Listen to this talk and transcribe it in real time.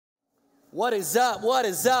What is up? What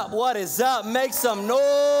is up? What is up? Make some noise.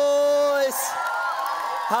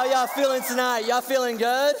 How y'all feeling tonight? Y'all feeling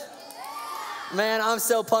good? Man, I'm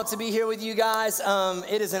so pumped to be here with you guys.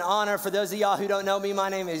 It is an honor. For those of y'all who don't know me, my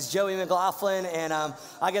name is McLaughlin, and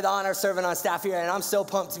I get the honor of serving on staff here, and I'm so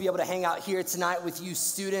pumped to be able to hang out here tonight with you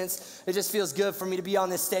students. It just feels good for me to be on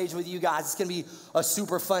this stage with you guys. It's going to be a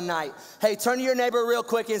super fun night. Hey, turn to your neighbor real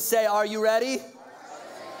quick and say, are you ready?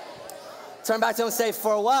 Turn back to him and say,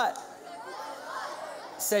 for what?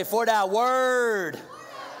 Say, for that word.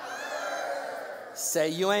 Say,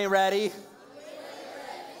 you ain't ready.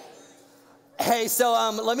 Hey, so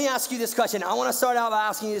let me ask you this question. I want to start out by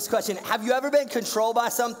asking you this question. Have you ever been controlled by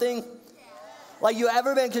something? Like, you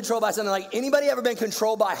ever been controlled by something? Like, anybody ever been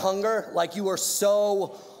controlled by hunger? Like, you were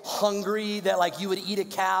so hungry that, like, you would eat a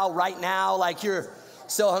cow right now. Like, you're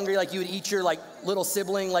so hungry, like, you would eat your, like, little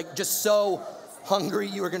sibling. Like, just so hungry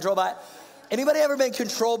you were controlled by it. Anybody ever been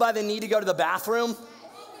controlled by the need to go to the bathroom?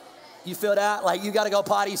 You feel that? Like, you got to go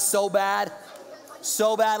potty so bad.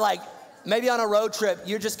 So bad, like, maybe on a road trip,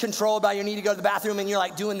 you're just controlled by your need to go to the bathroom, and you're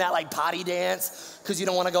like doing that like potty dance because you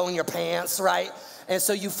don't want to go in your pants, right? And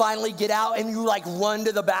so you finally get out and you like run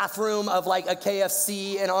to the bathroom of like a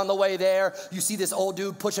KFC, and on the way there, you see this old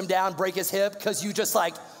dude push him down, break his hip, because you just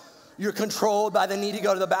like, you're controlled by the need to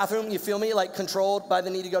go to the bathroom. You feel me? Like controlled by the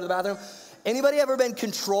need to go to the bathroom. Anybody ever been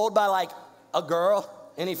controlled by like a girl?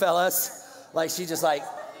 Any fellas? Like she just like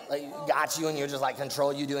got you and you're just like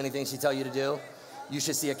controlled. You do anything she tell you to do. You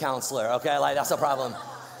should see a counselor, okay? Like, that's a problem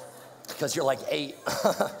because you're like 8.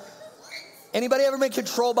 Anybody ever been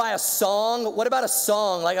controlled by a song? What about a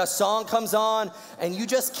song? Like, a song comes on and you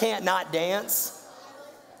just can't not dance.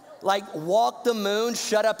 Like, Walk the Moon,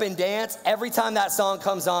 Shut Up and Dance. Every time that song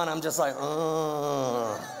comes on, I'm just like,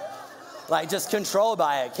 like, just controlled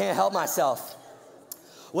by it. Can't help myself.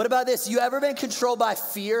 What about this? You ever been controlled by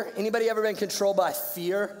fear? Anybody ever been controlled by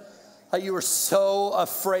fear? Like you were so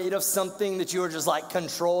afraid of something that you were just like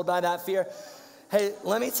controlled by that fear. Hey,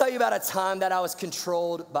 let me tell you about a time that I was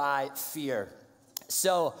controlled by fear.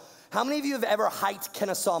 So how many of you have ever hiked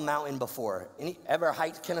Kennesaw Mountain before? Ever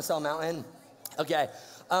hiked Kennesaw Mountain? Okay.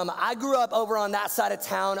 I grew up over on that side of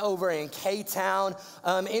town, over in K-Town.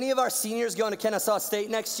 Any of our seniors going to Kennesaw State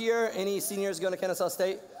next year? Any seniors going to Kennesaw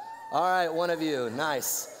State? All right, one of you.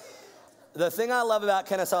 Nice. The thing I love about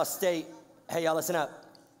Kennesaw State, hey, y'all listen up.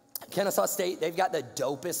 Kennesaw State, they've got the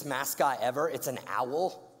dopest mascot ever. It's an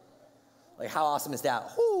owl. Like, how awesome is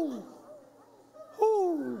that? Whoo,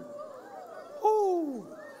 whoo, whoo.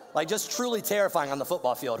 Like, just truly terrifying on the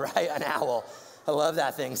football field, right? An owl. I love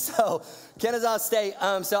that thing. So, Kennesaw State.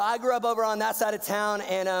 So I grew up over on that side of town,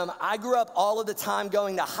 and I grew up all of the time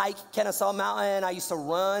going to hike Kennesaw Mountain. I used to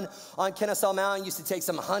run on Kennesaw Mountain. Used to take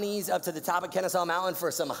some honeys up to the top of Kennesaw Mountain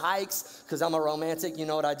for some hikes because I'm a romantic. You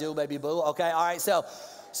know what I do, baby boo. Okay, all right.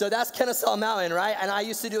 So that's Kennesaw Mountain, right? And I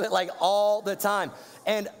used to do it like all the time.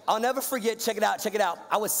 And I'll never forget, check it out.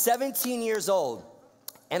 I was 17 years old,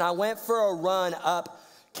 and I went for a run up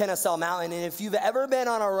Kennesaw Mountain. And if you've ever been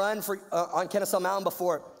on a run on Kennesaw Mountain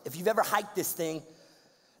before, if you've ever hiked this thing,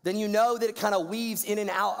 then you know that it kind of weaves in and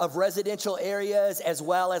out of residential areas as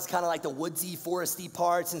well as kind of like the woodsy, foresty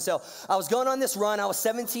parts. And so I was going on this run. I was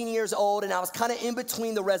 17 years old, and I was kind of in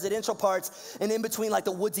between the residential parts and in between like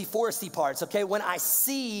the woodsy, foresty parts, okay? When I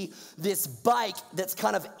see this bike that's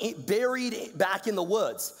kind of buried back in the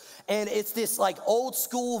woods. And it's this like old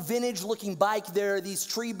school vintage looking bike. There are these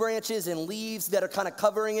tree branches and leaves that are kind of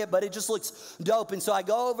covering it, but it just looks dope. And so I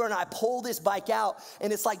go over and I pull this bike out,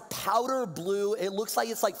 and it's like powder blue. It looks like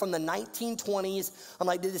it's like from the 1920s. I'm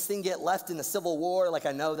like, did this thing get left in the Civil War? Like,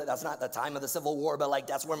 I know that that's not the time of the Civil War, but like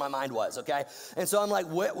that's where my mind was, okay? And so I'm like,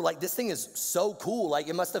 what? Like, this thing is so cool. Like,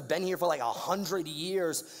 it must have been here for like 100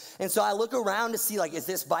 years. And so I look around to see like, is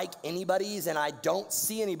this bike anybody's? And I don't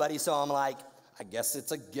see anybody. So I'm like, I guess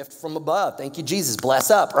it's a gift from above. Thank you, Jesus. Bless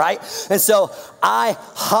up, right? And so I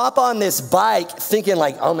hop on this bike thinking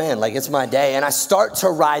like, oh man, like it's my day. And I start to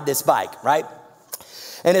ride this bike, right?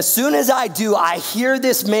 And as soon as I do, I hear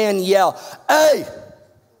this man yell, hey,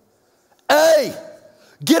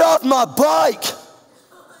 get off my bike.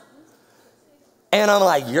 And I'm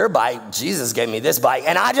like, your bike? Jesus gave me this bike.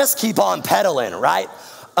 And I just keep on pedaling, right?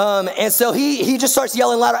 And so he just starts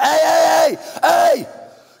yelling louder, hey,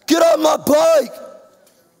 get off my bike.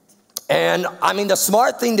 And I mean, the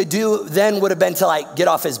smart thing to do then would have been to like get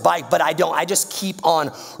off his bike, but I don't. I just keep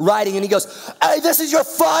on riding. And he goes, hey, this is your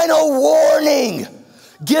final warning.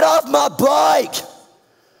 Get off my bike.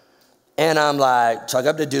 And I'm like, chug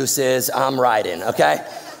up the deuces. I'm riding, okay?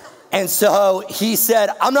 And so he said,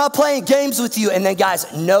 I'm not playing games with you. And then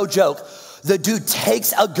guys, no joke, the dude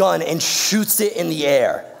takes a gun and shoots it in the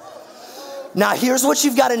air. Now, here's what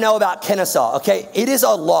you've got to know about Kennesaw, okay? It is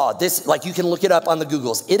a law. This, like, you can look it up on the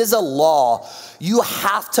Googles. It is a law. You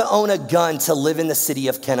have to own a gun to live in the city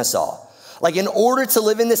of Kennesaw. Like, in order to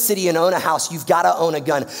live in the city and own a house, you've got to own a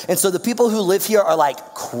gun. And so the people who live here are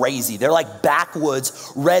like crazy. They're like backwoods,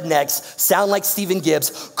 rednecks, sound like Stephen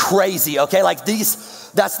Gibbs, crazy, okay? Like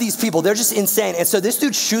that's these people. They're just insane. And so this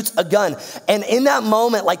dude shoots a gun. And in that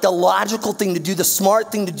moment, like the logical thing to do, the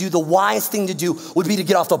smart thing to do, the wise thing to do would be to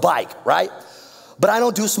get off the bike, right? But I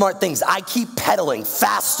don't do smart things. I keep pedaling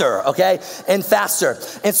faster, okay? And faster.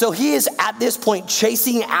 And so he is at this point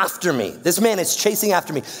chasing after me. This man is chasing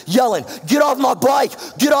after me, yelling, get off my bike,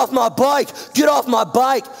 get off my bike, get off my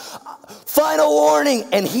bike. Final warning.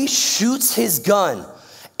 And he shoots his gun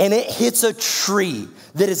and it hits a tree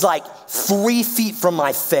that is like 3 feet from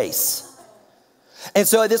my face. And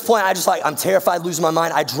so at this point, I'm terrified, losing my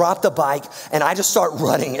mind. I drop the bike and I just start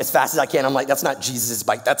running as fast as I can. I'm like, that's not Jesus'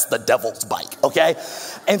 bike, that's the devil's bike, okay?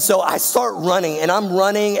 And so I start running and I'm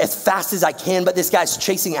running as fast as I can, but this guy's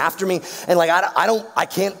chasing after me. And like, I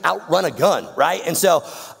can't outrun a gun, right? And so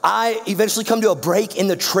I eventually come to a break in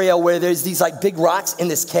the trail where there's these like big rocks in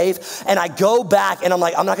this cave. And I go back and I'm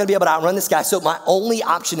like, I'm not gonna be able to outrun this guy. So my only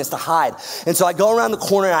option is to hide. And so I go around the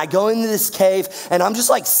corner and I go into this cave and I'm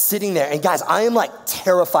just like sitting there. And guys, I am like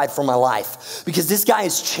terrified for my life because this guy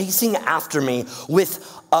is chasing after me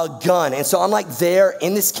with a gun. And so I'm like there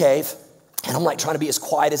in this cave and I'm like trying to be as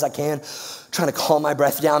quiet as I can, trying to calm my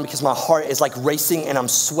breath down because my heart is like racing and I'm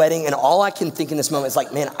sweating. And all I can think in this moment is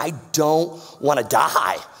like, man, I don't want to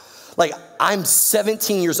die. Like, I'm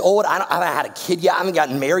 17 years old. I haven't had a kid yet. I haven't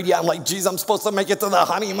gotten married yet. I'm like, geez, I'm supposed to make it to the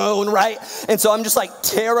honeymoon, right? And so I'm just like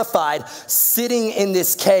terrified sitting in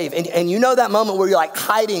this cave. And you know that moment where you're like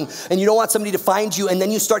hiding and you don't want somebody to find you and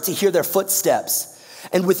then you start to hear their footsteps.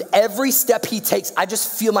 And with every step he takes, I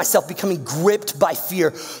just feel myself becoming gripped by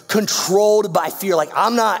fear, controlled by fear. Like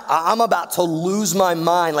I'm about to lose my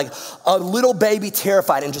mind, like a little baby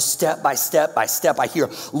terrified. And just step by step by step, I hear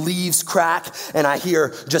leaves crack and I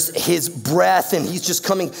hear just his breath and he's just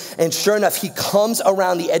coming. And sure enough, he comes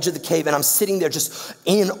around the edge of the cave and I'm sitting there just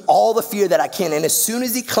in all the fear that I can. And as soon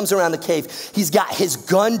as he comes around the cave, he's got his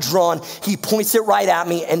gun drawn. He points it right at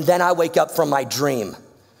me. And then I wake up from my dream.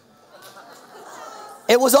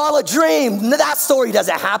 It was all a dream. That story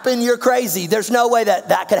doesn't happen. You're crazy. There's no way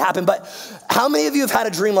that could happen. But how many of you have had a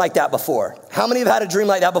dream like that before? How many have had a dream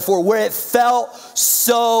like that before where it felt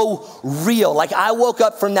so real? Like I woke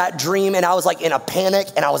up from that dream and I was like in a panic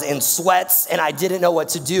and I was in sweats and I didn't know what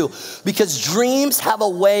to do because dreams have a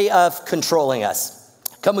way of controlling us.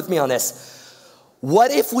 Come with me on this.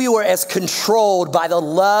 What if we were as controlled by the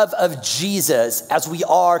love of Jesus as we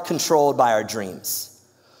are controlled by our dreams?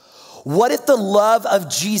 What if the love of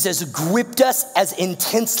Jesus gripped us as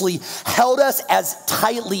intensely, held us as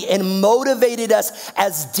tightly, and motivated us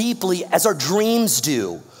as deeply as our dreams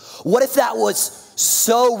do? What if that was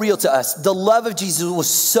so real to us? The love of Jesus was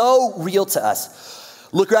so real to us.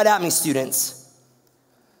 Look right at me, students.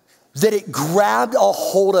 That it grabbed a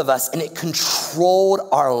hold of us and it controlled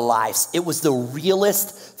our lives. It was the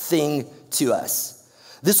realest thing to us.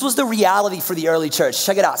 This was the reality for the early church.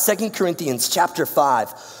 Check it out, 2 Corinthians chapter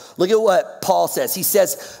 5. Look at what Paul says. He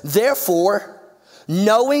says, therefore,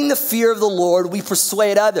 knowing the fear of the Lord, we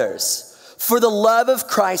persuade others. For the love of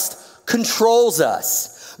Christ controls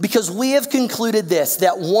us. Because we have concluded this,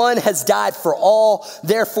 that one has died for all,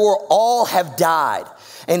 therefore all have died.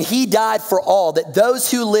 And he died for all, that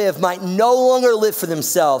those who live might no longer live for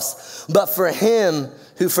themselves, but for him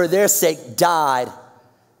who for their sake died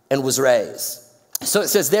and was raised. So it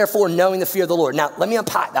says, therefore, knowing the fear of the Lord. Now, let me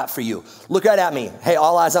unpack that for you. Look right at me. Hey,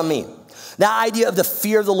 all eyes on me. That idea of the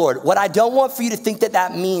fear of the Lord. What I don't want for you to think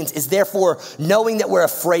that means is therefore knowing that we're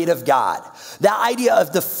afraid of God. That idea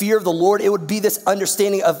of the fear of the Lord, it would be this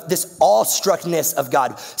understanding of this awestruckness of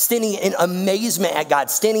God, standing in amazement at God,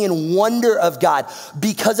 standing in wonder of God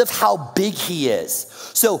because of how big he is.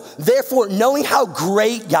 So therefore, knowing how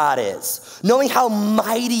great God is, knowing how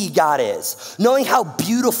mighty God is, knowing how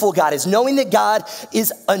beautiful God is, knowing that God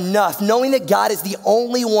is enough, knowing that God is the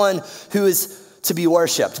only one who is to be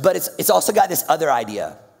worshiped. But it's also got this other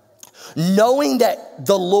idea. Knowing that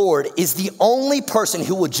the Lord is the only person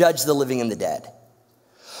who will judge the living and the dead.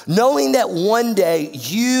 Knowing that one day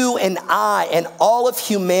you and I and all of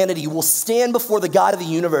humanity will stand before the God of the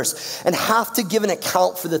universe and have to give an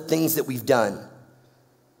account for the things that we've done.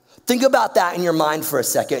 Think about that in your mind for a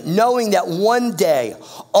second, knowing that one day,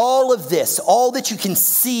 all of this, all that you can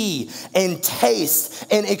see and taste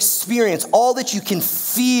and experience, all that you can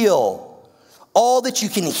feel, all that you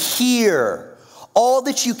can hear, all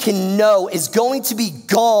that you can know is going to be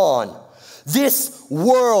gone. This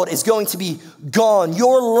world is going to be gone.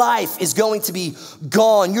 Your life is going to be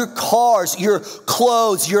gone. Your cars, your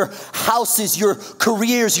clothes, your houses, your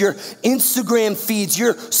careers, your Instagram feeds,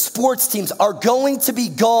 your sports teams are going to be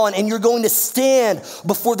gone, and you're going to stand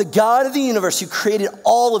before the God of the universe who created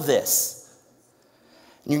all of this.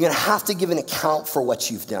 And you're going to have to give an account for what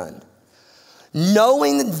you've done.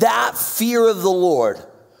 Knowing that fear of the Lord,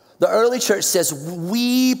 the early church says,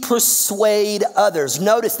 we persuade others.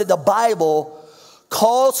 Notice that the Bible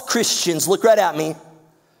calls Christians, look right at me,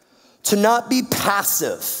 to not be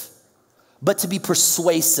passive, but to be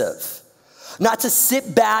persuasive. Not to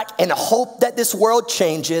sit back and hope that this world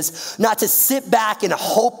changes. Not to sit back and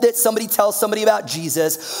hope that somebody tells somebody about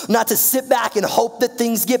Jesus. Not to sit back and hope that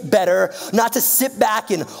things get better. Not to sit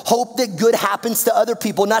back and hope that good happens to other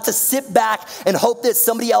people. Not to sit back and hope that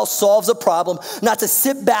somebody else solves a problem. Not to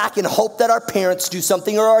sit back and hope that our parents do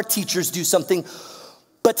something or our teachers do something.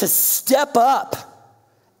 But to step up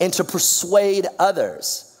and to persuade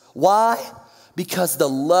others. Why? Because the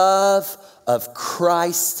love of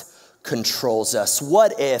Christ controls us.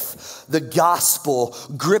 What if the gospel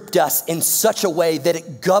gripped us in such a way that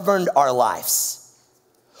it governed our lives?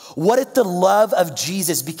 What if the love of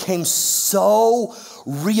Jesus became so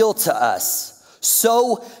real to us,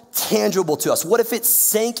 so tangible to us? What if it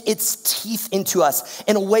sank its teeth into us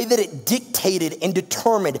in a way that it dictated and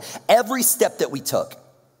determined every step that we took?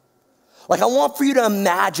 Like, I want for you to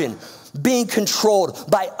imagine being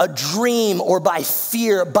controlled by a dream or by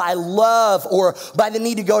fear, by love or by the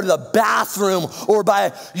need to go to the bathroom or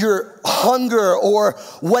by your hunger or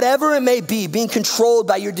whatever it may be, being controlled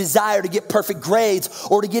by your desire to get perfect grades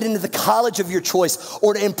or to get into the college of your choice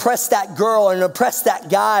or to impress that girl or to impress that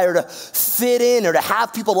guy or to fit in or to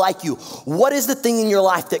have people like you. What is the thing in your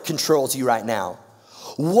life that controls you right now?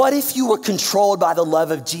 What if you were controlled by the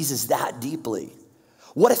love of Jesus that deeply?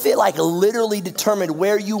 What if it like literally determined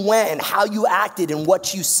where you went and how you acted and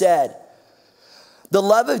what you said? The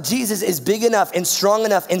love of Jesus is big enough and strong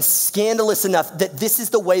enough and scandalous enough that this is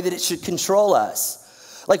the way that it should control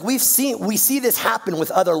us. Like we see this happen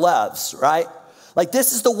with other loves, right? Like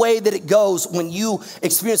this is the way that it goes when you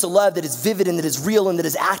experience a love that is vivid and that is real and that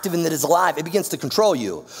is active and that is alive. It begins to control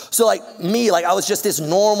you. So like me, like I was just this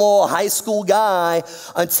normal high school guy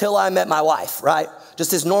until I met my wife, right?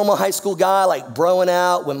 Just this normal high school guy, like broing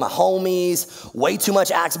out with my homies, way too much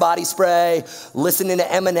Axe body spray, listening to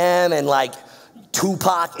Eminem and like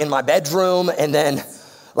Tupac in my bedroom. And then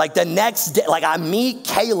like the next day, like I meet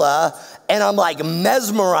Kayla and I'm like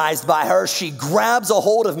mesmerized by her. She grabs a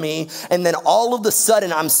hold of me. And then all of a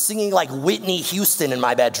sudden I'm singing like Whitney Houston in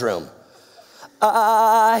my bedroom.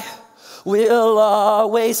 I will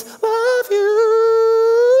always love you.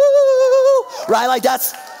 Right? Like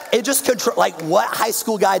that's... It just control, like what high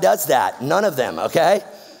school guy does that? None of them, okay?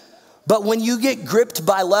 But when you get gripped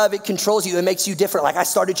by love, it controls you. It makes you different. Like I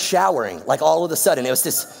started showering, like all of a sudden. It was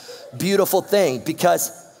this beautiful thing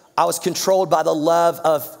because I was controlled by the love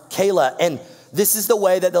of Kayla. And this is the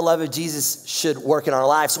way that the love of Jesus should work in our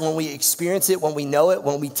lives. When we experience it, when we know it,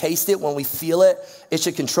 when we taste it, when we feel it, it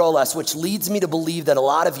should control us, which leads me to believe that a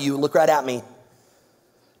lot of you, look right at me,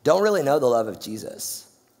 don't really know the love of Jesus.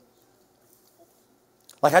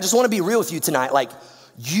 Like, I just want to be real with you tonight. Like,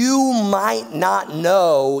 you might not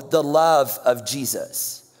know the love of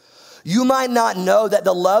Jesus. You might not know that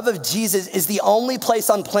the love of Jesus is the only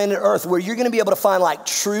place on planet Earth where you're going to be able to find like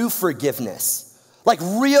true forgiveness, like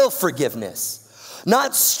real forgiveness,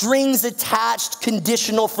 not strings attached,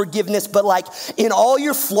 conditional forgiveness, but like in all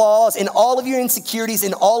your flaws, in all of your insecurities,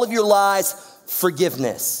 in all of your lies,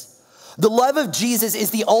 forgiveness. The love of Jesus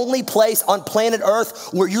is the only place on planet Earth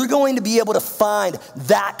where you're going to be able to find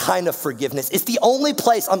that kind of forgiveness. It's the only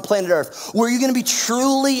place on planet Earth where you're going to be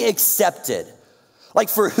truly accepted. Like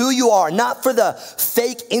for who you are, not for the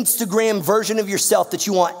fake Instagram version of yourself that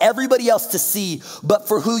you want everybody else to see, but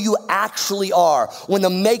for who you actually are. When the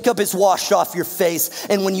makeup is washed off your face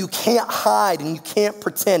and when you can't hide and you can't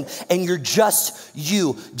pretend and you're just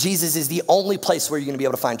you, Jesus is the only place where you're going to be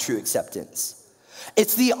able to find true acceptance. He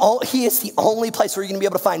is the only place where you're gonna be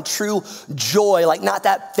able to find true joy, like not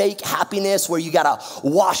that fake happiness where you gotta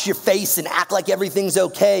wash your face and act like everything's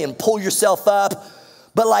okay and pull yourself up,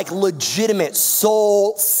 but like legitimate,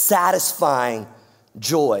 soul satisfying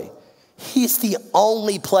joy. He's the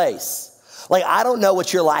only place. Like, I don't know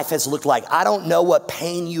what your life has looked like. I don't know what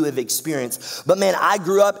pain you have experienced, but man, I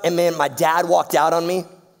grew up and man, my dad walked out on me.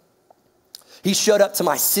 He showed up to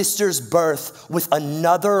my sister's birth with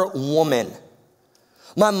another woman.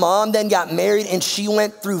 My mom then got married and she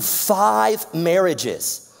went through 5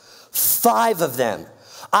 marriages, 5 of them.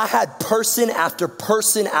 I had person after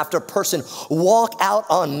person after person walk out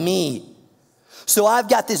on me So I've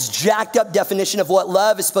got this jacked up definition of what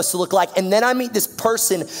love is supposed to look like. And then I meet this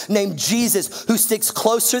person named Jesus who sticks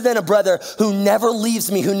closer than a brother, who never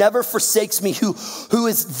leaves me, who never forsakes me, who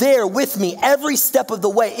is there with me every step of the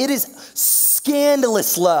way. It is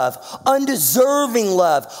scandalous love, undeserving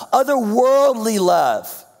love, otherworldly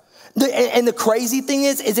love. And the crazy thing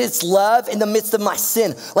is it's love in the midst of my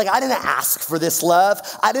sin. Like, I didn't ask for this love.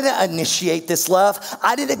 I didn't initiate this love.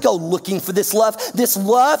 I didn't go looking for this love. This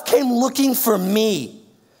love came looking for me.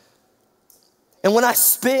 And when I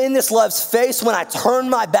spit in this love's face, when I turned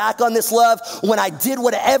my back on this love, when I did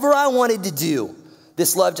whatever I wanted to do,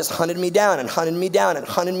 this love just hunted me down and hunted me down and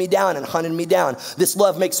hunted me down and hunted me down. This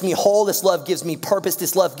love makes me whole. This love gives me purpose.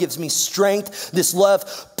 This love gives me strength. This love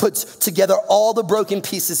puts together all the broken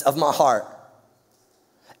pieces of my heart.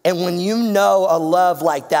 And when you know a love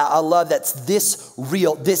like that, a love that's this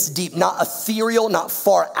real, this deep, not ethereal, not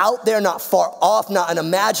far out there, not far off, not an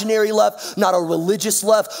imaginary love, not a religious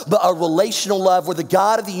love, but a relational love where the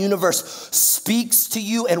God of the universe speaks to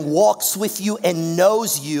you and walks with you and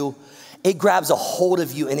knows you, it grabs a hold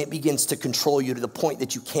of you and it begins to control you to the point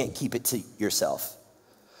that you can't keep it to yourself.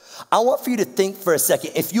 I want for you to think for a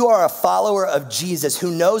second, if you are a follower of Jesus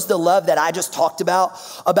who knows the love that I just talked about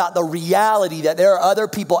the reality that there are other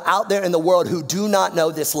people out there in the world who do not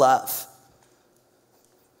know this love.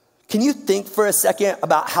 Can you think for a second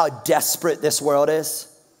about how desperate this world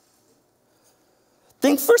is?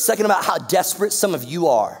 Think for a second about how desperate some of you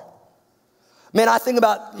are. Man, I think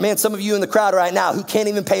about, some of you in the crowd right now who can't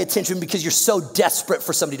even pay attention because you're so desperate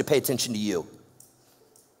for somebody to pay attention to you.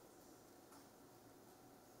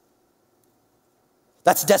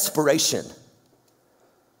 That's desperation.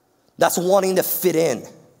 That's wanting to fit in.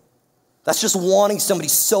 That's just wanting somebody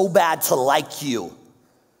so bad to like you.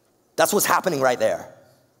 That's what's happening right there.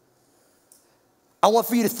 I want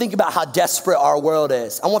for you to think about how desperate our world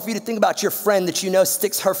is. I want for you to think about your friend that you know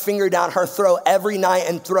sticks her finger down her throat every night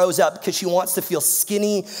and throws up because she wants to feel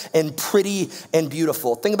skinny and pretty and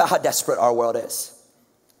beautiful. Think about how desperate our world is.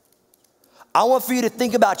 I want for you to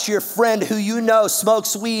think about your friend who you know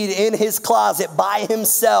smokes weed in his closet by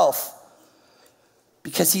himself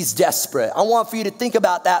because he's desperate. I want for you to think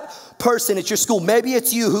about that person at your school. Maybe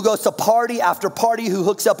it's you who goes to party after party, who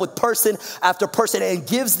hooks up with person after person and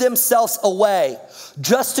gives themselves away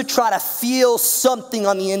just to try to feel something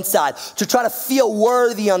on the inside, to try to feel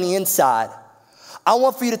worthy on the inside. I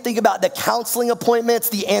want for you to think about the counseling appointments,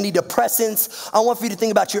 the antidepressants. I want for you to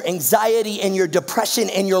think about your anxiety and your depression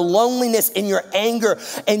and your loneliness and your anger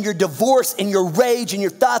and your divorce and your rage and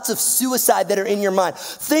your thoughts of suicide that are in your mind.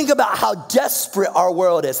 Think about how desperate our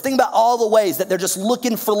world is. Think about all the ways that they're just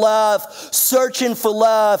looking for love, searching for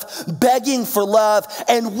love, begging for love.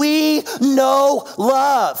 And we know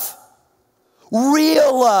love,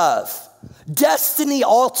 real love,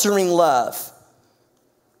 destiny-altering love,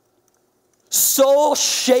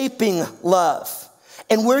 soul-shaping love,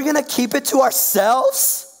 and we're gonna keep it to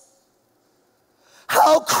ourselves?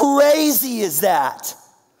 How crazy is that?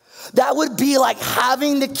 That would be like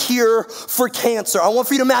having the cure for cancer. I want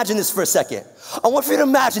for you to imagine this for a second. I want for you to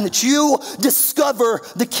imagine that you discover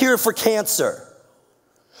the cure for cancer.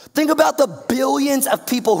 Think about the billions of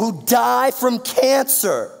people who die from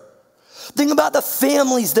cancer. Think about the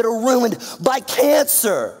families that are ruined by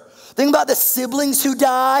cancer. Think about the siblings who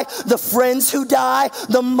die, the friends who die,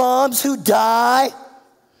 the moms who die.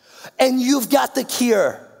 And you've got the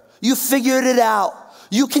cure. You figured it out.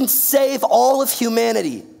 You can save all of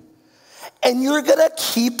humanity. And you're gonna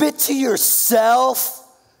keep it to yourself?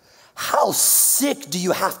 How sick do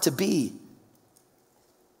you have to be?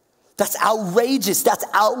 That's outrageous. That's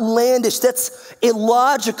outlandish. That's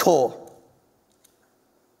illogical.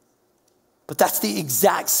 But that's the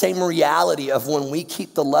exact same reality of when we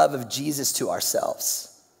keep the love of Jesus to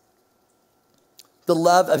ourselves. The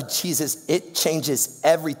love of Jesus, it changes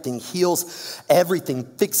everything, heals everything,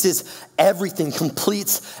 fixes everything,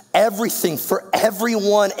 completes everything for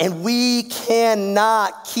everyone, and we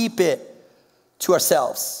cannot keep it to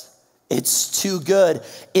ourselves. It's too good.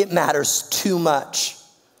 It matters too much.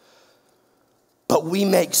 But we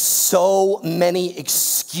make so many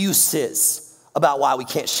excuses about why we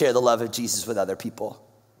can't share the love of Jesus with other people.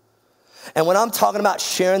 And when I'm talking about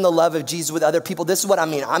sharing the love of Jesus with other people, this is what I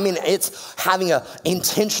mean. I mean, it's having an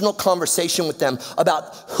intentional conversation with them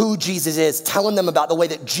about who Jesus is, telling them about the way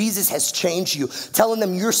that Jesus has changed you, telling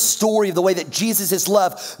them your story of the way that Jesus'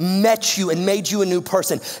 love met you and made you a new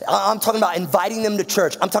person. I'm talking about inviting them to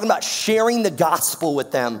church. I'm talking about sharing the gospel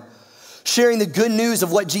with them, sharing the good news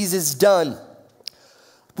of what Jesus has done.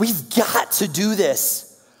 We've got to do this.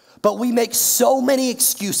 But we make so many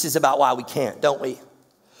excuses about why we can't, don't we?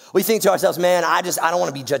 We think to ourselves, man, I don't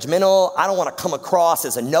want to be judgmental. I don't want to come across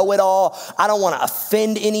as a know-it-all. I don't want to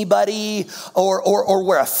offend anybody, or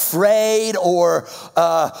we're afraid, or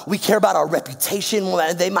we care about our reputation.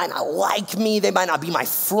 They might not like me. They might not be my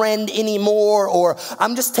friend anymore, or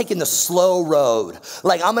I'm just taking the slow road.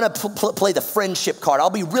 Like I'm going to play the friendship card. I'll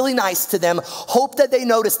be really nice to them, hope that they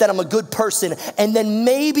notice that I'm a good person, and then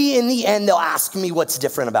maybe in the end they'll ask me what's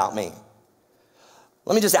different about me.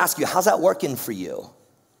 Let me just ask you, how's that working for you?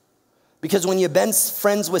 Because when you've been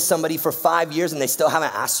friends with somebody for 5 years and they still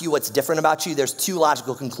haven't asked you what's different about you, there's two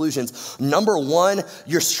logical conclusions. Number one,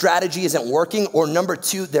 your strategy isn't working, or number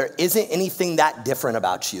two, there isn't anything that different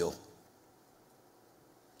about you.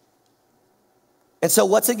 And so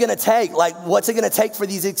what's it gonna take? What's it gonna take for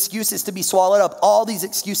these excuses to be swallowed up? All these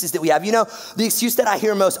excuses that we have. You know, the excuse that I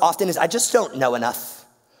hear most often is, I just don't know enough.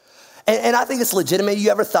 And I think it's legitimate. You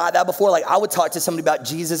ever thought that before? Like I would talk to somebody about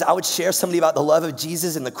Jesus. I would share somebody about the love of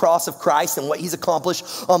Jesus and the cross of Christ and what he's accomplished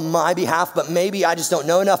on my behalf, but maybe I just don't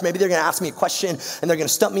know enough. Maybe they're gonna ask me a question and they're gonna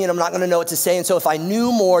stump me and I'm not gonna know what to say. And so if I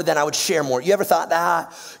knew more, then I would share more. You ever thought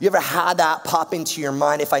that? You ever had that pop into your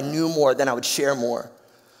mind? If I knew more, then I would share more.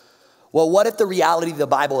 Well, what if the reality of the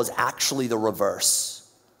Bible is actually the reverse?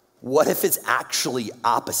 What if it's actually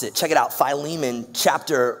opposite? Check it out, Philemon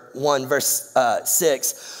chapter 1, verse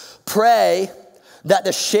 6. Pray that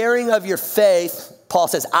the sharing of your faith, Paul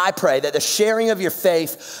says, I pray that the sharing of your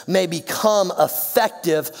faith may become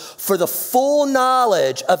effective for the full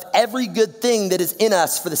knowledge of every good thing that is in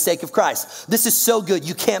us for the sake of Christ. This is so good.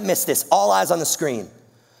 You can't miss this. All eyes on the screen.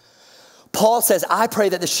 Paul says, I pray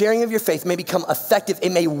that the sharing of your faith may become effective.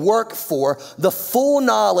 It may work for the full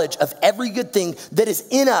knowledge of every good thing that is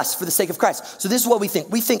in us for the sake of Christ. So this is what we think.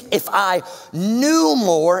 We think if I knew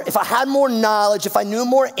more, if I had more knowledge, if I knew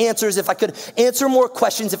more answers, if I could answer more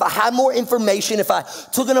questions, if I had more information, if I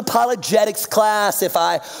took an apologetics class, if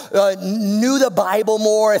I knew the Bible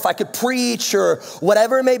more, if I could preach or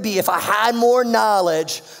whatever it may be, if I had more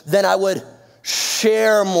knowledge, then I would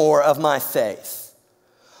share more of my faith.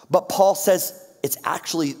 But Paul says it's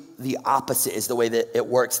actually the opposite is the way that it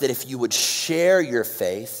works, that if you would share your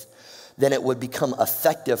faith, then it would become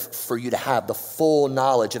effective for you to have the full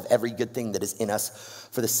knowledge of every good thing that is in us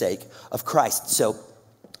for the sake of Christ. So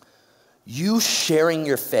you sharing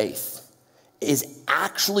your faith is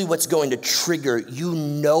actually what's going to trigger you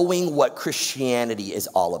knowing what Christianity is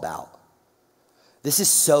all about. This is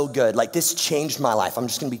so good. Like this changed my life. I'm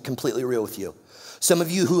just gonna be completely real with you. Some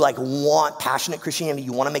of you who want passionate Christianity,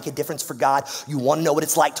 you want to make a difference for God. You want to know what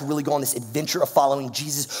it's like to really go on this adventure of following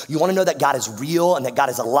Jesus. You want to know that God is real and that God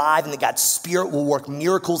is alive and that God's Spirit will work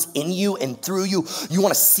miracles in you and through you. You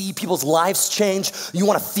want to see people's lives change. You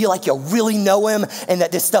want to feel like you really know him and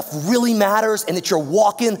that this stuff really matters and that you're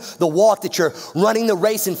walking the walk, that you're running the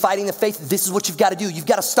race and fighting the faith. This is what you've got to do. You've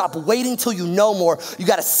got to stop waiting till you know more. You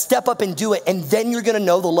got to step up and do it, and then you're going to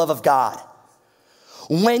know the love of God.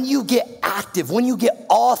 When you get active, when you get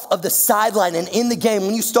off of the sideline and in the game,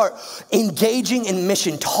 when you start engaging in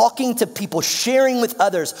mission, talking to people, sharing with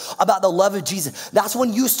others about the love of Jesus, that's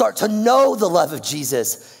when you start to know the love of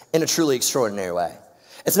Jesus in a truly extraordinary way.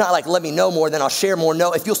 It's not like, let me know more, then I'll share more.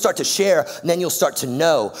 No, if you'll start to share, then you'll start to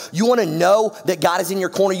know. You want to know that God is in your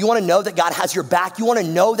corner. You want to know that God has your back. You want to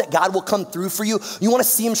know that God will come through for you. You want to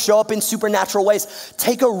see him show up in supernatural ways.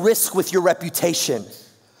 Take a risk with your reputation.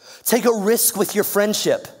 Take a risk with your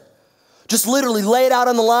friendship. Just literally lay it out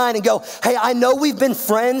on the line and go, hey, I know we've been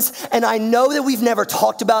friends and I know that we've never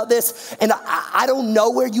talked about this and I don't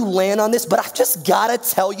know where you land on this, but I've just got to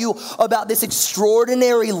tell you about this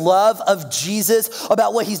extraordinary love of Jesus,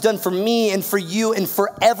 about what he's done for me and for you and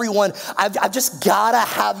for everyone. I've just got to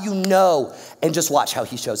have you know, and just watch how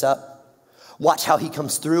he shows up. Watch how he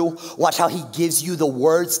comes through. Watch how he gives you the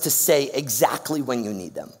words to say exactly when you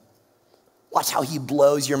need them. Watch how he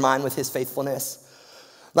blows your mind with his faithfulness.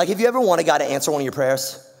 Like, have you ever wanted God to answer one of your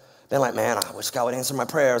prayers? Been like, man, I wish God would answer my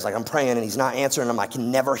prayers. Like, I'm praying and he's not answering them. I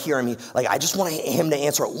can never hear him. I just want him to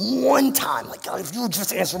answer it one time. Like, God, if you would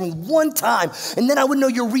just answer me one time, and then I would know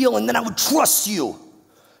you're real, and then I would trust you.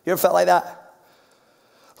 You ever felt like that?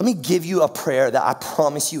 Let me give you a prayer that I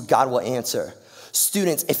promise you God will answer.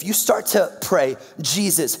 Students, if you start to pray,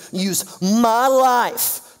 Jesus, use my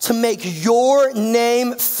life to make your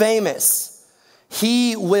name famous,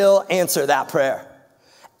 he will answer that prayer.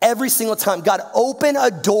 Every single time. God, open a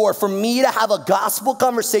door for me to have a gospel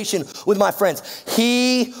conversation with my friends.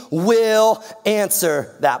 He will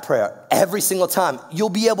answer that prayer every single time. You'll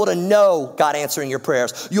be able to know God answering your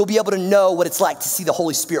prayers. You'll be able to know what it's like to see the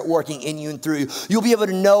Holy Spirit working in you and through you. You'll be able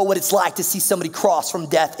to know what it's like to see somebody cross from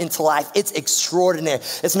death into life. It's extraordinary.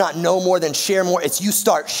 It's not know more than share more. It's you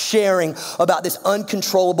start sharing about this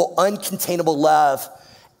uncontrollable, uncontainable love,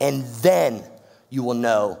 and then you will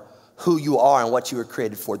know who you are and what you were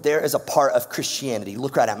created for. There is a part of Christianity.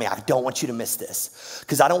 Look right at me. I don't want you to miss this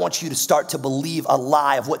because I don't want you to start to believe a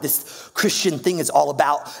lie of what this Christian thing is all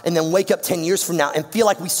about and then wake up 10 years from now and feel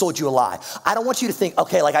like we sold you a lie. I don't want you to think,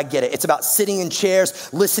 okay, like I get it. It's about sitting in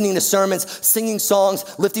chairs, listening to sermons, singing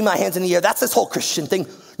songs, lifting my hands in the air. That's this whole Christian thing.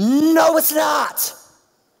 No, it's not.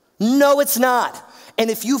 No, it's not. And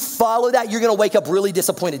if you follow that, you're gonna wake up really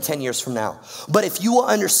disappointed 10 years from now. But if you will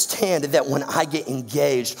understand that when I get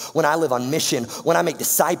engaged, when I live on mission, when I make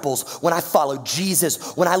disciples, when I follow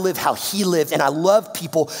Jesus, when I live how he lived, and I love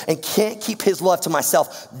people and can't keep his love to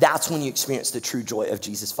myself, that's when you experience the true joy of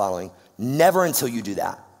Jesus following. Never until you do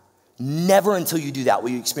that. Never until you do that will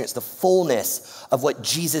you experience the fullness of what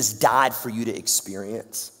Jesus died for you to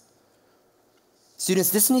experience. Students,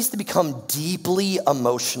 this needs to become deeply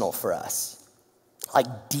emotional for us.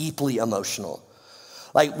 Like deeply emotional.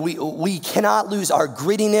 Like we cannot lose our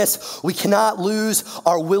grittiness. We cannot lose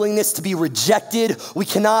our willingness to be rejected. We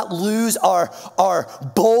cannot lose our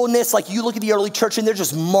boldness. Like you look at the early church and they're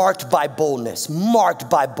just marked by boldness, marked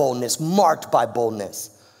by boldness, marked by boldness.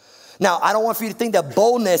 Now, I don't want for you to think that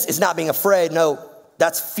boldness is not being afraid. No,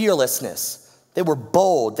 that's fearlessness. They were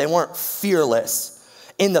bold. They weren't fearless.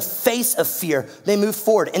 In the face of fear, they move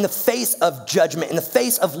forward. In the face of judgment, in the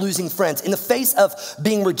face of losing friends, in the face of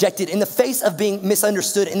being rejected, in the face of being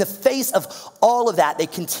misunderstood, in the face of all of that, they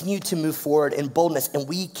continue to move forward in boldness. And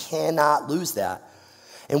we cannot lose that.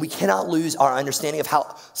 And we cannot lose our understanding of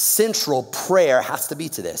how central prayer has to be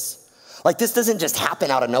to this. Like this doesn't just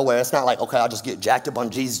happen out of nowhere. It's not like, okay, I'll just get jacked up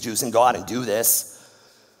on Jesus juice and go out and do this.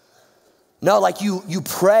 No, like you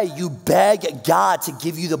pray, you beg God to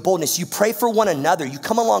give you the boldness. You pray for one another. You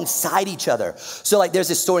come alongside each other. So like there's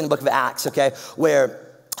this story in the book of Acts, okay, where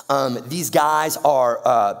these guys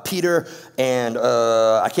are Peter and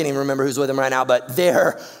I can't even remember who's with them right now, but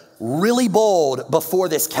they're really bold before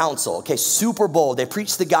this council, okay, super bold. They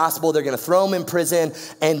preach the gospel. They're going to throw them in prison,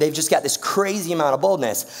 and they've just got this crazy amount of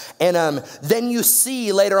boldness. And then you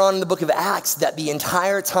see later on in the book of Acts that the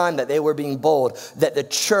entire time that they were being bold, that the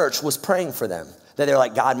church was praying for them. That they're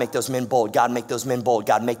like, God, make those men bold. God, make those men bold.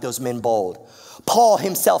 God, make those men bold. Paul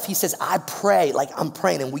himself, he says, I pray, like I'm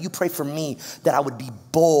praying, and will you pray for me that I would be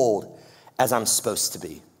bold as I'm supposed to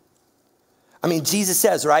be? I mean, Jesus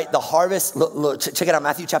says, right, the harvest, look, check it out,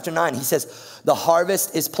 Matthew chapter 9. He says, the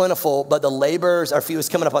harvest is plentiful, but the laborers are few. It's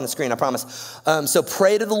coming up on the screen, I promise. So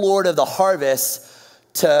pray to the Lord of the harvest,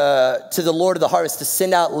 to the Lord of the harvest to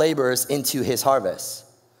send out laborers into his harvest.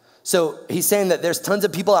 So he's saying that there's tons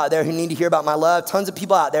of people out there who need to hear about my love, tons of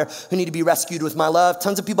people out there who need to be rescued with my love,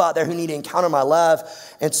 tons of people out there who need to encounter my love.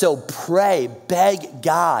 And so pray, beg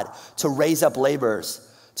God to raise up laborers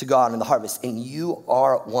to go out in the harvest. And you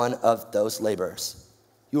are one of those laborers.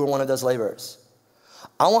 You are one of those laborers.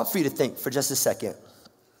 I want for you to think for just a second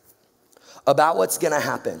about what's going to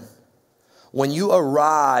happen when you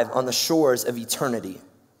arrive on the shores of eternity.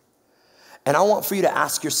 And I want for you to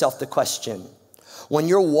ask yourself the question, when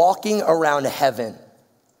you're walking around heaven,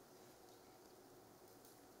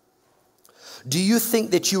 do you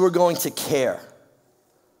think that you are going to care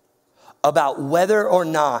about whether or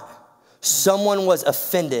not someone was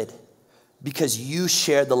offended because you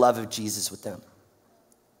shared the love of Jesus with them?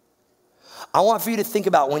 I want for you to think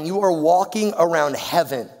about when you are walking around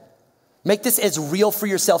heaven, make this as real for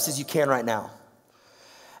yourselves as you can right now.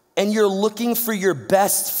 And you're looking for your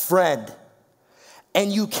best friend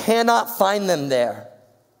and you cannot find them there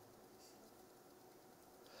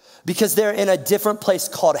because they're in a different place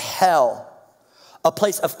called hell, a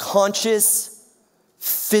place of conscious,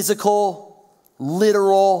 physical,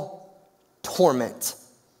 literal torment.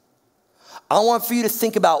 I want for you to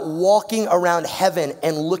think about walking around heaven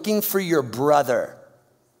and looking for your brother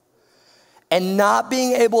and not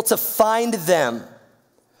being able to find them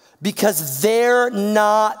because they're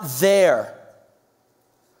not there.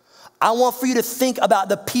 I want for you to think about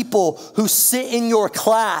the people who sit in your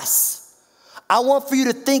class. I want for you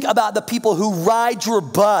to think about the people who ride your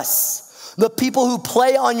bus, the people who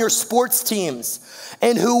play on your sports teams,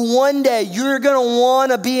 and who one day you're going to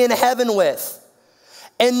want to be in heaven with.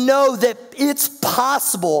 And know that it's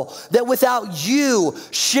possible that without you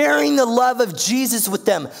sharing the love of Jesus with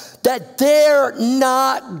them, that they're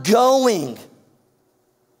not going.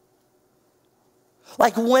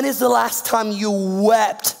 Like, when is the last time you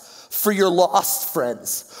wept for your lost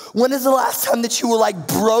friends? When is the last time that you were like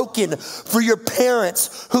broken for your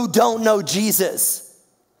parents who don't know Jesus?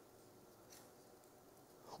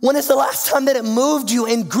 When is the last time that it moved you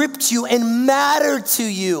and gripped you and mattered to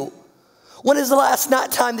you? When is the last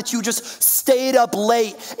time that you just stayed up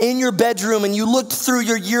late in your bedroom and you looked through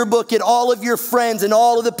your yearbook at all of your friends and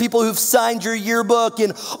all of the people who've signed your yearbook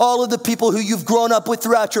and all of the people who you've grown up with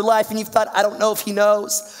throughout your life, and you thought, I don't know if he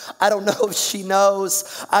knows. I don't know if she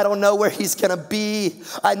knows. I don't know where he's gonna be.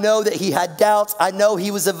 I know that he had doubts. I know he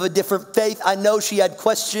was of a different faith. I know she had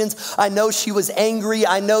questions. I know she was angry.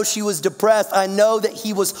 I know she was depressed. I know that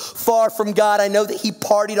he was far from God. I know that he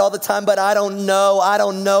partied all the time, but I don't know. I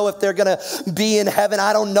don't know if they're gonna be in heaven.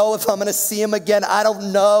 I don't know if I'm going to see him again. I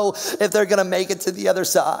don't know if they're going to make it to the other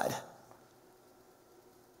side.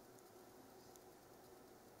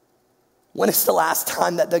 When is the last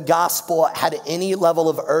time that the gospel had any level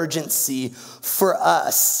of urgency for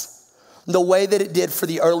us, the way that it did for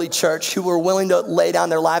the early church who were willing to lay down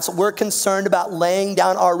their lives? We're concerned about laying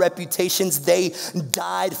down our reputations. They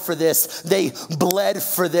died for this. They bled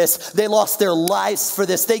for this. They lost their lives for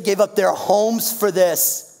this. They gave up their homes for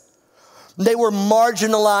this. They were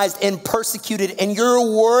marginalized and persecuted, and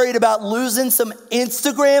you're worried about losing some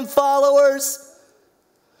Instagram followers?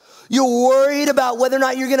 You're worried about whether or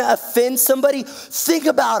not you're going to offend somebody? Think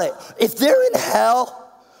about it. If they're in hell,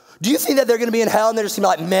 do you think that they're going to be in hell and they're just going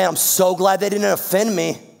to be like, man, I'm so glad they didn't offend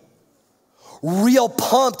me. Real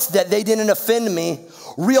pumped that they didn't offend me.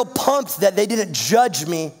 Real pumped that they didn't judge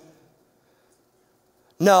me.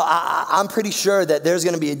 No, I'm pretty sure that there's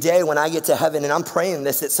going to be a day when I get to heaven, and I'm praying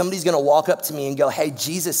this, that somebody's going to walk up to me and go, hey,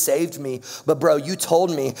 Jesus saved me, but bro, you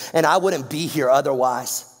told me, and I wouldn't be here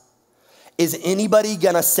otherwise. Is anybody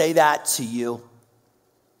going to say that to you?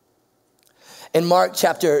 In Mark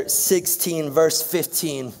chapter 16, verse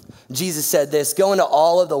 15, Jesus said this, go into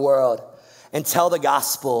all of the world and tell the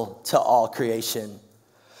gospel to all creation.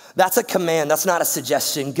 That's a command. That's not a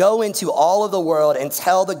suggestion. Go into all of the world and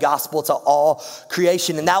tell the gospel to all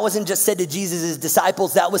creation. And that wasn't just said to Jesus'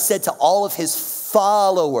 disciples. That was said to all of his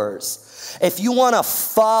followers. If you want to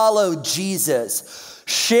follow Jesus,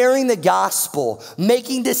 sharing the gospel,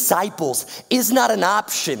 making disciples is not an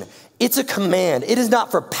option. It's a command. It is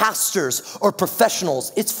not for pastors or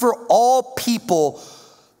professionals. It's for all people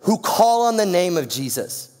who call on the name of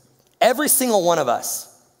Jesus. Every single one of us.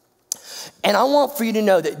 And I want for you to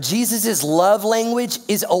know that Jesus' love language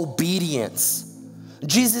is obedience.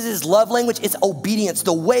 Jesus' love language is obedience.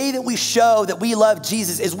 The way that we show that we love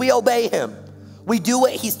Jesus is we obey him. We do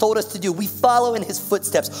what he's told us to do. We follow in his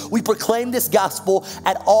footsteps. We proclaim this gospel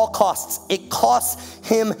at all costs. It costs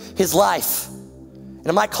him his life. And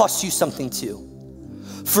it might cost you something too.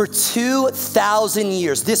 For 2,000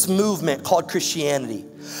 years, this movement called Christianity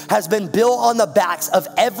has been built on the backs of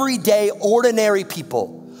everyday, ordinary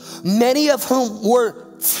people. Many of whom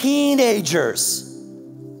were teenagers.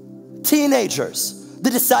 Teenagers.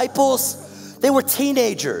 The disciples, they were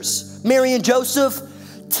teenagers. Mary and Joseph,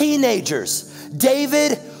 teenagers.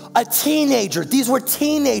 David, a teenager. These were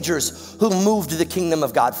teenagers who moved the kingdom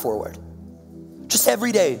of God forward. Just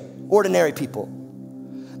everyday, ordinary people.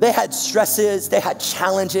 They had stresses, they had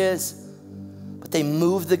challenges, but they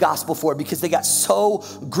moved the gospel forward because they got so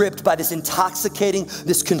gripped by this intoxicating,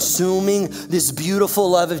 this consuming, this beautiful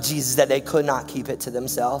love of Jesus that they could not keep it to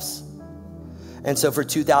themselves. And so for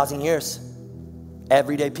 2,000 years,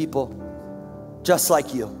 everyday people, just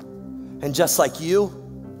like you, and just like you,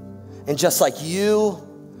 and just like you,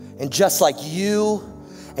 and just like you,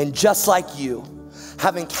 and just like you,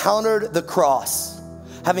 have encountered the cross,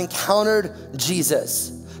 have encountered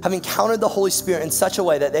Jesus, have encountered the Holy Spirit in such a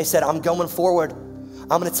way that they said, I'm going forward.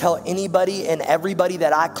 I'm going to tell anybody and everybody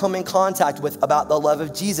that I come in contact with about the love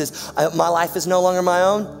of Jesus. My life is no longer my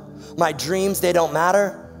own. My dreams, they don't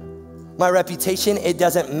matter. My reputation, it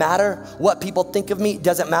doesn't matter. What people think of me, it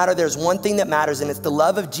doesn't matter. There's one thing that matters, and it's the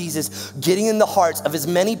love of Jesus getting in the hearts of as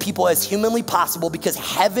many people as humanly possible, because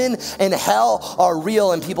heaven and hell are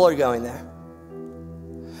real and people are going there.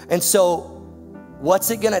 And so what's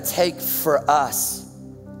it going to take for us?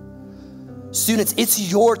 Students,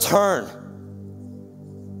 it's your turn.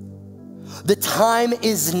 The time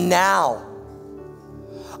is now.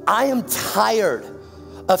 I am tired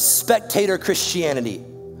of spectator Christianity.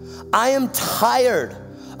 I am tired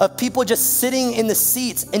of people just sitting in the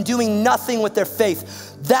seats and doing nothing with their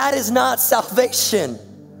faith. That is not salvation.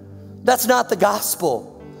 That's not the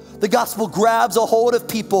gospel. The gospel grabs a hold of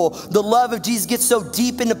people. The love of Jesus gets so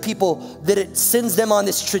deep into people that it sends them on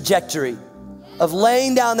this trajectory of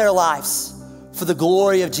laying down their lives for the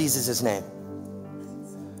glory of Jesus' name.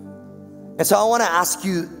 And so I want to ask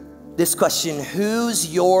you this question: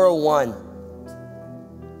 who's your one?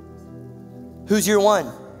 Who's your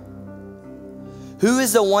one? Who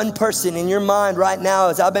is the one person in your mind right now,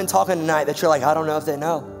 as I've been talking tonight, that you're like, I don't know if they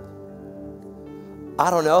know. I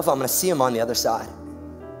don't know if I'm going to see them on the other side.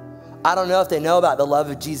 I don't know if they know about the love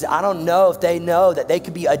of Jesus. I don't know if they know that they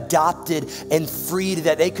could be adopted and freed,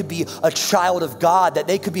 that they could be a child of God, that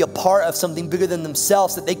they could be a part of something bigger than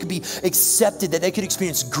themselves, that they could be accepted, that they could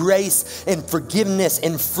experience grace and forgiveness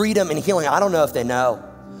and freedom and healing. I don't know if they know.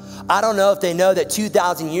 I don't know if they know that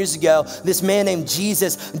 2,000 years ago, this man named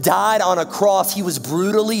Jesus died on a cross. He was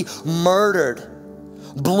brutally murdered.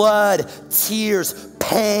 Blood, tears,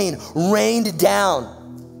 pain rained down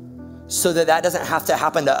so that doesn't have to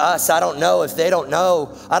happen to us. I don't know if they don't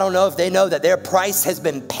know. I don't know if they know that their price has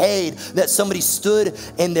been paid, that somebody stood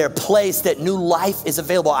in their place, that new life is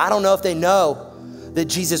available. I don't know if they know that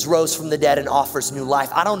Jesus rose from the dead and offers new life.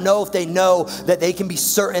 I don't know if they know that they can be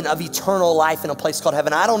certain of eternal life in a place called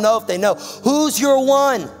heaven. I don't know if they know. Who's your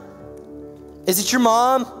one? Is it your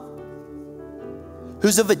mom,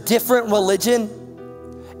 who's of a different religion?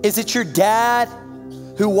 Is it your dad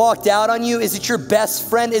who walked out on you? Is it your best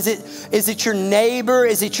friend? Is it your neighbor?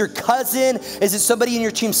 Is it your cousin? Is it somebody in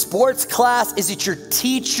your team sports class? Is it your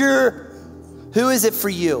teacher? Who is it for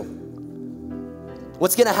you?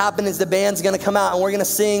 What's gonna happen is the band's gonna come out and we're gonna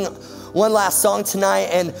sing one last song tonight,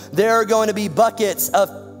 and there are going to be buckets of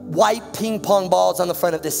white ping pong balls on the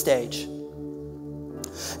front of this stage.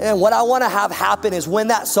 And what I wanna have happen is when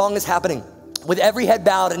that song is happening, with every head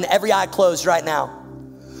bowed and every eye closed right now,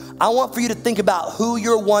 I want for you to think about who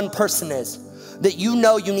your one person is that you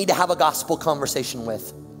know you need to have a gospel conversation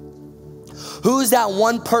with. Who's that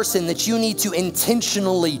one person that you need to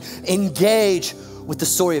intentionally engage with the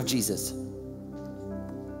story of Jesus?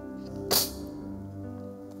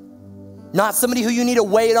 Not somebody who you need to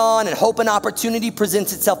wait on and hope an opportunity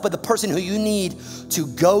presents itself, but the person who you need to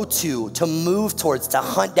go to move towards, to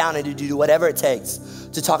hunt down, and to do whatever it takes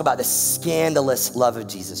to talk about the scandalous love of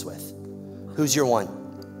Jesus with. Who's your one?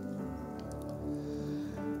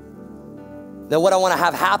 Then what I want to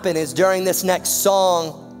have happen is during this next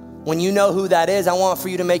song, when you know who that is, I want for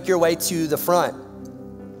you to make your way to the front.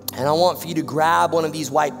 And I want for you to grab one of these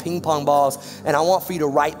white ping pong balls, and I want for you to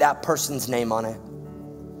write that person's name on it.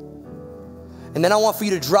 And then I want for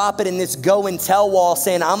you to drop it in this go and tell wall,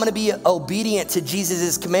 saying, I'm gonna be obedient to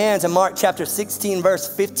Jesus' commands in Mark chapter 16,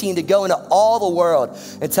 verse 15, to go into all the world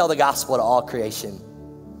and tell the gospel to all creation.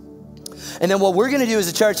 And then what we're gonna do as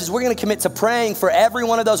a church is we're gonna commit to praying for every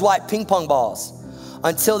one of those white ping pong balls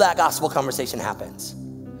until that gospel conversation happens.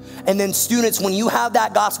 And then students, when you have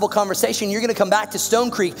that gospel conversation, you're gonna come back to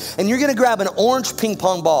Stone Creek and you're gonna grab an orange ping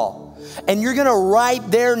pong ball and you're gonna write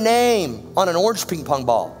their name on an orange ping pong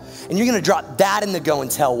ball. And you're gonna drop that in the go and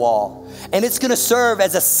tell wall. And it's gonna serve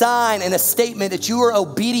as a sign and a statement that you are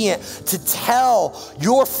obedient to tell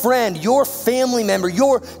your friend, your family member,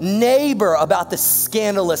 your neighbor about the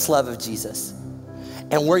scandalous love of Jesus.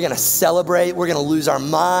 And we're gonna celebrate, we're gonna lose our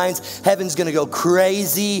minds, heaven's gonna go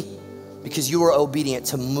crazy because you were obedient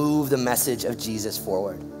to move the message of Jesus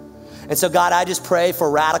forward. And so God, I just pray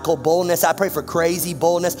for radical boldness. I pray for crazy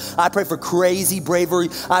boldness. I pray for crazy bravery.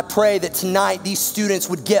 I pray that tonight these students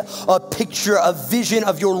would get a picture, a vision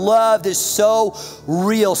of your love that is so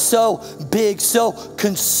real, so big, so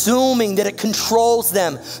consuming that it controls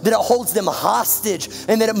them, that it holds them hostage,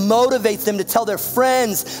 and that it motivates them to tell their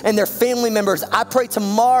friends and their family members. I pray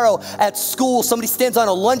tomorrow at school, somebody stands on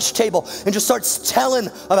a lunch table and just starts telling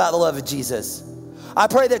about the love of Jesus. I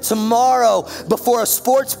pray that tomorrow before a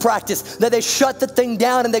sports practice that they shut the thing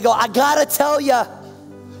down and they go, I gotta tell you,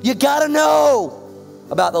 you gotta know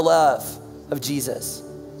about the love of Jesus.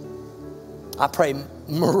 I pray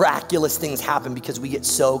miraculous things happen because we get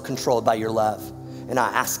so controlled by your love. And I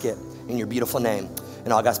ask it in your beautiful name.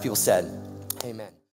 And all God's people said, amen.